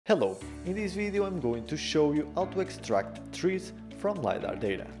Hello, in this video I'm going to show you how to extract trees from LiDAR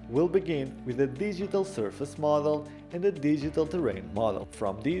data. We'll begin with a digital surface model and a digital terrain model.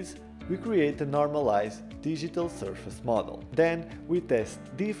 From these, we create a normalized digital surface model. Then we test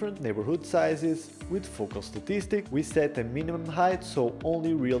different neighborhood sizes with focal statistics, we set a minimum height so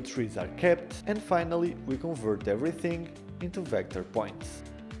only real trees are kept, and finally we convert everything into vector points.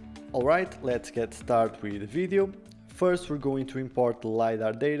 Alright, let's get started with the video. First, we're going to import the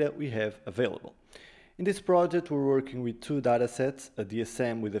LiDAR data we have available. In this project, we're working with two datasets, a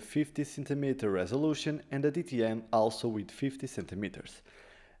DSM with a 50 cm resolution and a DTM also with 50 cm.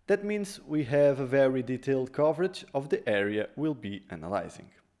 That means we have a very detailed coverage of the area we'll be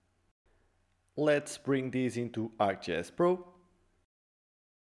analyzing. Let's bring this into ArcGIS Pro.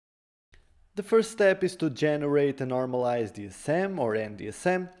 The first step is to generate a normalized DSM or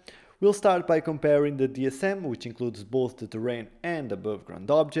nDSM. We'll start by comparing the DSM, which includes both the terrain and above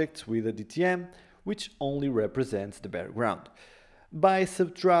ground objects, with the DTM, which only represents the bare ground. By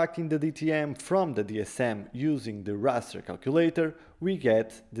subtracting the DTM from the DSM using the Raster Calculator, we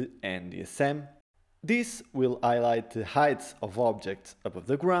get the nDSM. This will highlight the heights of objects above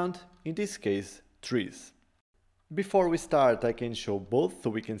the ground, in this case trees. Before we start, I can show both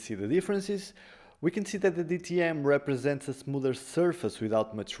so we can see the differences. We can see that the DTM represents a smoother surface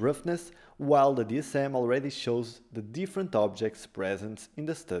without much roughness, while the DSM already shows the different objects present in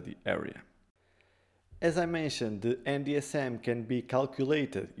the study area. As I mentioned, the nDSM can be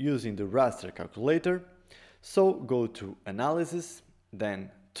calculated using the Raster Calculator, so go to Analysis,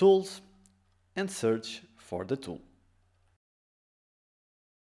 then Tools, and search for the tool.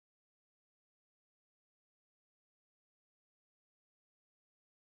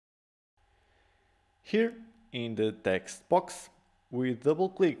 Here, in the text box, we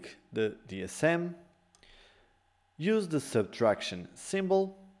double-click the DSM, use the subtraction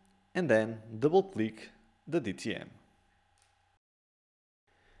symbol, and then double-click the DTM.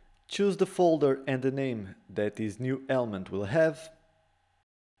 Choose the folder and the name that this new element will have.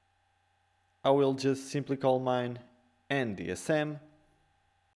 I will just simply call mine nDSM,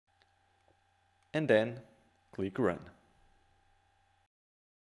 and then click Run.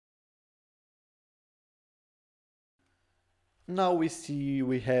 Now we see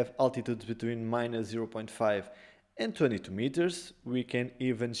we have altitudes between -0.5 and 22 meters. We can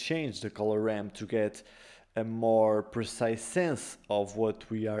even change the color ramp to get a more precise sense of what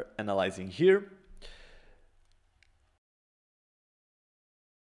we are analyzing here.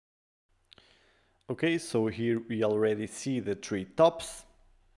 Okay, so here we already see the tree tops.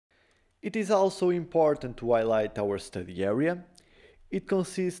 It is also important to highlight our study area. It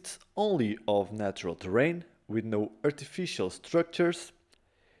consists only of natural terrain, with no artificial structures.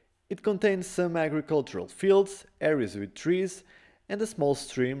 It contains some agricultural fields, areas with trees, and a small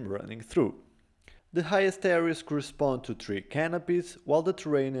stream running through. The highest areas correspond to tree canopies, while the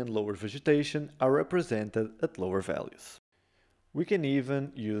terrain and lower vegetation are represented at lower values. We can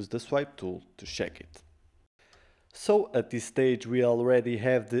even use the swipe tool to check it. So at this stage we already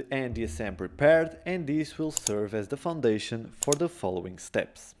have the nDSM prepared, and this will serve as the foundation for the following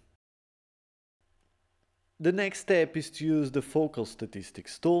steps. The next step is to use the focal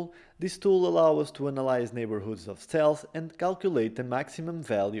statistics tool. This tool allows us to analyze neighborhoods of cells and calculate the maximum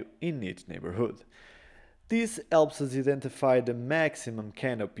value in each neighborhood. This helps us identify the maximum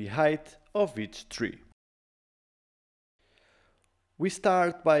canopy height of each tree. We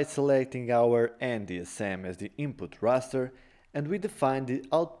start by selecting our nDSM as the input raster, and we define the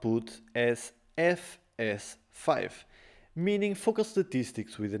output as FS5. Meaning focal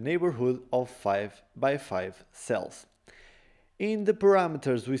statistics with a neighborhood of 5 by 5 cells. In the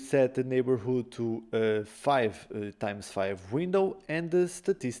parameters we set the neighborhood to a 5 times 5 window, and the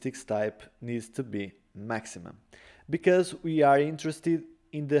statistics type needs to be maximum, because we are interested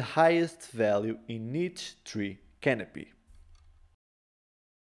in the highest value in each tree canopy.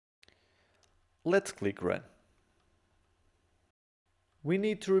 Let's click Run. We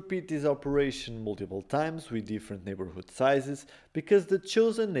need to repeat this operation multiple times with different neighborhood sizes, because the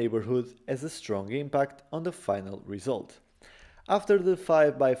chosen neighborhood has a strong impact on the final result. After the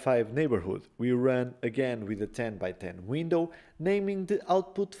 5 by 5 neighborhood, we run again with a 10 by 10 window, naming the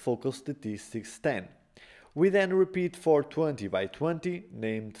output focal statistics 10. We then repeat for 20 by 20,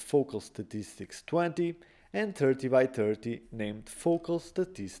 named focal statistics 20, and 30 by 30, named focal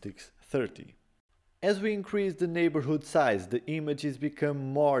statistics 30. As we increase the neighborhood size, the images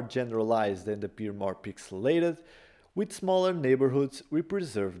become more generalized and appear more pixelated. With smaller neighborhoods, we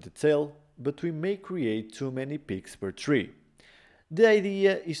preserve detail, but we may create too many peaks per tree. The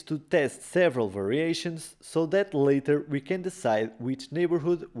idea is to test several variations so that later we can decide which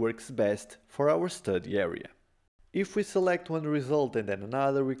neighborhood works best for our study area. If we select one result and then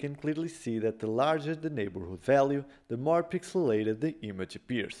another, we can clearly see that the larger the neighborhood value, the more pixelated the image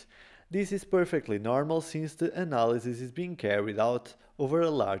appears. This is perfectly normal since the analysis is being carried out over a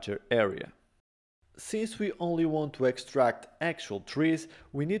larger area. Since we only want to extract actual trees,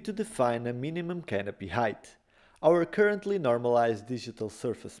 we need to define a minimum canopy height. Our currently normalized digital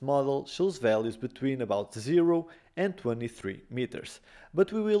surface model shows values between about 0 and 23 meters,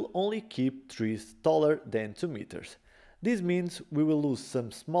 but we will only keep trees taller than 2 meters. This means we will lose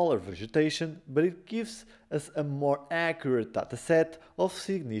some smaller vegetation, but it gives us a more accurate dataset of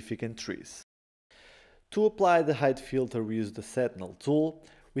significant trees. To apply the height filter, we use the Set Null tool.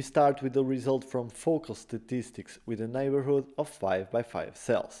 We start with the result from focal statistics with a neighborhood of 5 by 5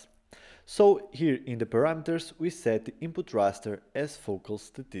 cells. So here in the parameters we set the input raster as focal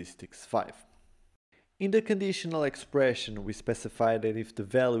statistics 5. In the conditional expression we specify that if the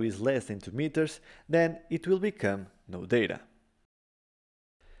value is less than 2 meters, then it will become no data.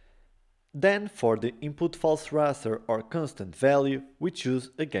 Then for the input false raster or constant value we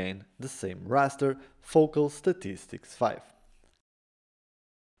choose again the same raster, focal statistics 5.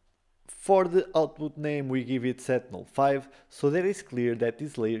 For the output name we give it Set Null 5, so that it's clear that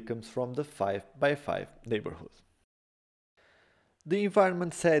this layer comes from the 5 by 5 neighborhood. The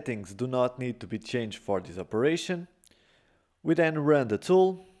environment settings do not need to be changed for this operation. We then run the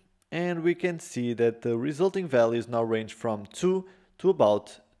tool and we can see that the resulting values now range from 2 to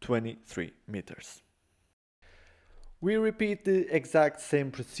about 23 meters. We repeat the exact same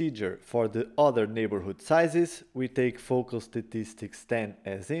procedure for the other neighborhood sizes. We take focal statistics 10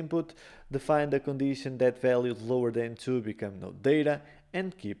 as input, define the condition that values lower than 2 become no data,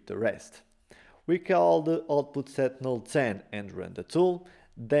 and keep the rest. We call the output Set Null 10 and run the tool.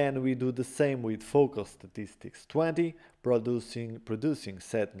 Then we do the same with focal statistics 20, producing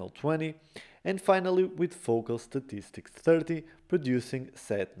Set Null 20, and finally with focal statistics 30, producing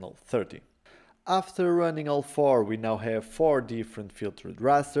Set Null 30. After running all four, we now have 4 different filtered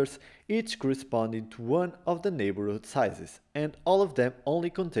rasters, each corresponding to one of the neighborhood sizes, and all of them only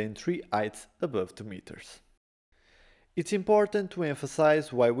contain 3 heights above 2 meters. It's important to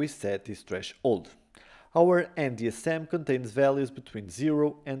emphasize why we set this threshold. Our nDSM contains values between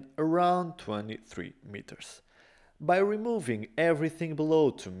 0 and around 23 meters. By removing everything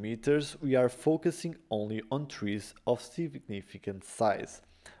below 2 meters, we are focusing only on trees of significant size.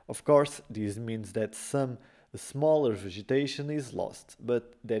 Of course, this means that some smaller vegetation is lost,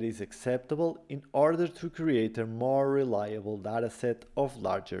 but that is acceptable in order to create a more reliable dataset of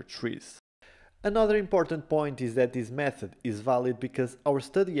larger trees. Another important point is that this method is valid because our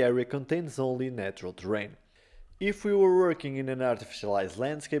study area contains only natural terrain. If we were working in an artificialized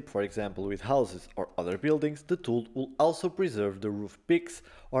landscape, for example with houses or other buildings, the tool will also preserve the roof peaks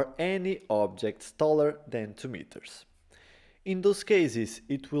or any objects taller than 2 meters. In those cases,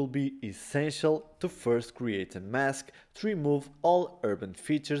 it will be essential to first create a mask to remove all urban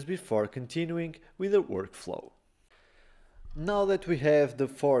features before continuing with the workflow. Now that we have the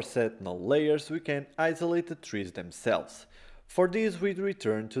 4 Set Null layers, we can isolate the trees themselves. For this we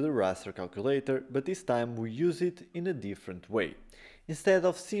return to the Raster Calculator, but this time we use it in a different way. Instead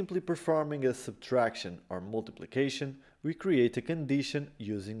of simply performing a subtraction or multiplication, we create a condition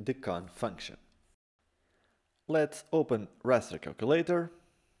using the con function. Let's open Raster Calculator.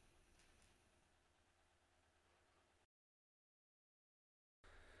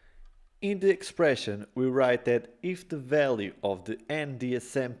 In the expression, we write that if the value of the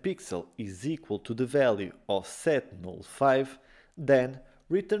nDSM pixel is equal to the value of Set Null 5, then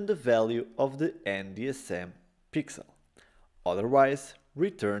return the value of the nDSM pixel. Otherwise,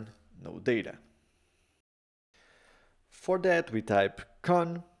 return no data. For that, we type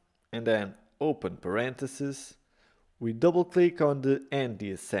con and then open parentheses. We double click on the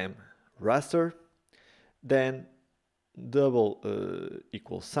nDSM raster, then double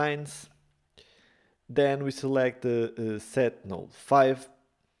equal signs, then we select the Set Null 5,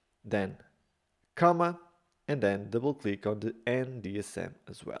 then comma, and then double click on the nDSM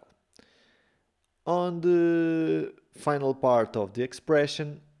as well. On the final part of the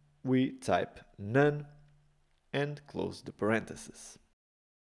expression, we type none and close the parentheses.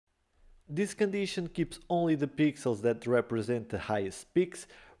 This condition keeps only the pixels that represent the highest peaks,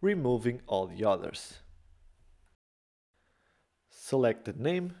 removing all the others. Select the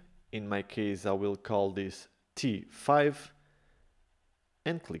name, in my case I will call this T5,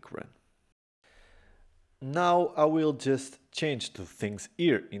 and click Run. Now I will just change two things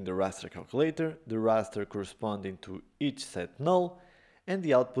here in the raster calculator, the raster corresponding to each set null and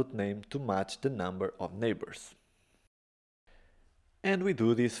the output name to match the number of neighbors. And we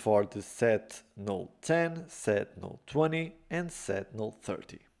do this for the set null 10, set null 20 and set null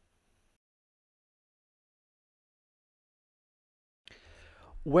 30.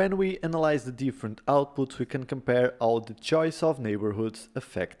 When we analyze the different outputs, we can compare how the choice of neighborhoods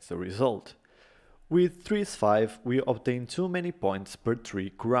affects the result. With trees 5, we obtain too many points per tree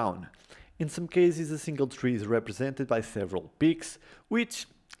crown. In some cases, a single tree is represented by several peaks, which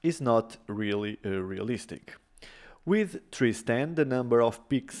is not really realistic. With trees 10, the number of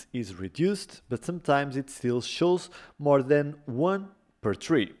peaks is reduced, but sometimes it still shows more than one per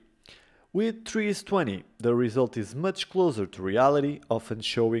tree. With trees 20, the result is much closer to reality, often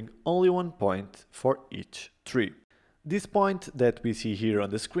showing only 1 point for each tree. This point that we see here on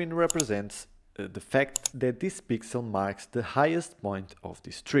the screen represents the fact that this pixel marks the highest point of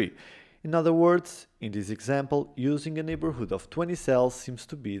this tree. In other words, in this example, using a neighborhood of 20 cells seems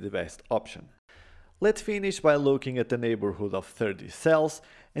to be the best option. Let's finish by looking at a neighborhood of 30 cells,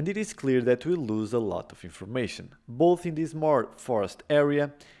 and it is clear that we lose a lot of information, both in this more forest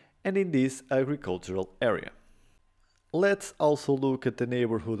area and in this agricultural area. Let's also look at the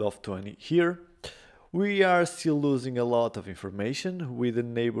neighborhood of 20 here. We are still losing a lot of information. With a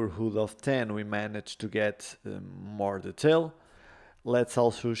neighborhood of 10 we managed to get more detail. Let's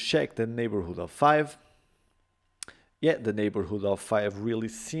also check the neighborhood of 5. Yeah, the neighborhood of 5 really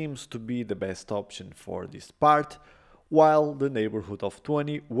seems to be the best option for this part, while the neighborhood of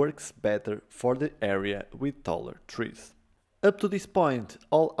 20 works better for the area with taller trees. Up to this point,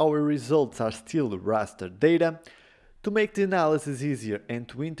 all our results are still raster data. To make the analysis easier and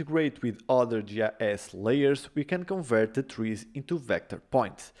to integrate with other GIS layers, we can convert the trees into vector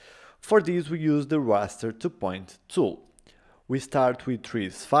points. For this, we use the raster to point tool. We start with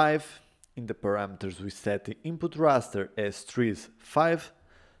trees 5. In the parameters, we set the input raster as trees 5,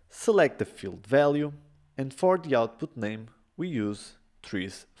 select the field value, and for the output name, we use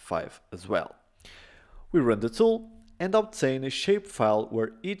trees 5 as well. We run the tool and obtain a shapefile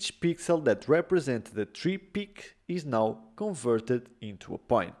where each pixel that represents the tree peak is now converted into a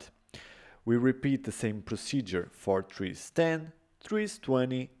point. We repeat the same procedure for trees 10, trees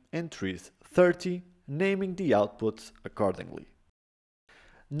 20 and trees 30, naming the outputs accordingly.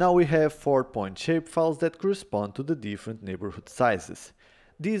 Now we have 4-point shapefiles that correspond to the different neighborhood sizes.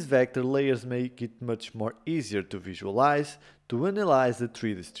 These vector layers make it much more easier to visualize, to analyze the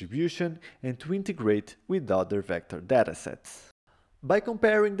tree distribution and to integrate with other vector datasets. By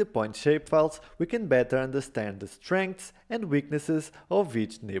comparing the point shapefiles, we can better understand the strengths and weaknesses of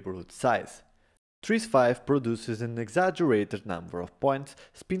each neighborhood size. Trees 5 produces an exaggerated number of points,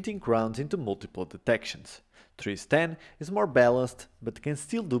 splitting crowns into multiple detections. Trees 10 is more balanced, but can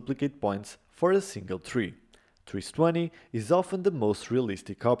still duplicate points for a single tree. Trees 20 is often the most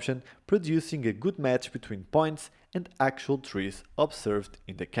realistic option, producing a good match between points and actual trees observed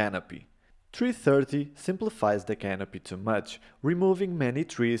in the canopy. Tree 30 simplifies the canopy too much, removing many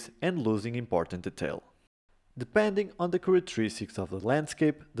trees and losing important detail. Depending on the characteristics of the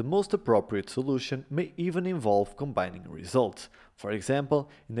landscape, the most appropriate solution may even involve combining results. For example,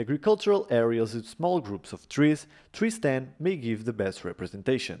 in agricultural areas with small groups of trees, trees 10 may give the best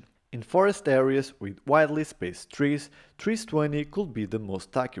representation. In forest areas with widely spaced trees, trees 20 could be the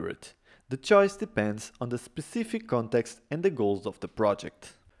most accurate. The choice depends on the specific context and the goals of the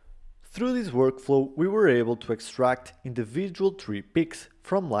project. Through this workflow, we were able to extract individual tree peaks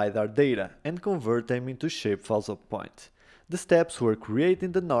from LiDAR data and convert them into shapefiles of points. The steps were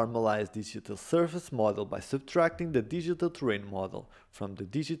creating the normalized digital surface model by subtracting the digital terrain model from the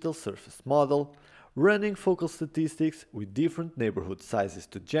digital surface model, running focal statistics with different neighborhood sizes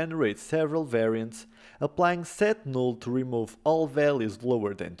to generate several variants, applying Set Null to remove all values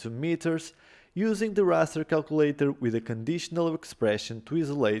lower than 2 meters, using the Raster Calculator with a conditional expression to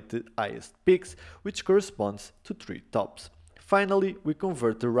isolate the highest peaks, which corresponds to tree tops. Finally, we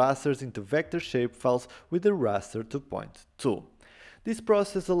convert the rasters into vector shapefiles with the raster to point tool. This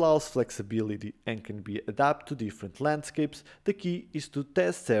process allows flexibility and can be adapted to different landscapes. The key is to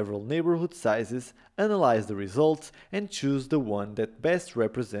test several neighborhood sizes, analyze the results, and choose the one that best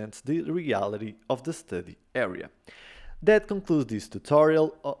represents the reality of the study area. That concludes this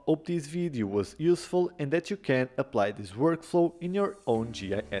tutorial. I hope this video was useful and that you can apply this workflow in your own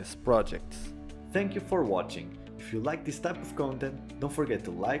GIS projects. Thank you for watching. If you like this type of content, don't forget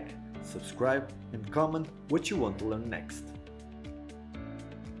to like, subscribe and comment what you want to learn next.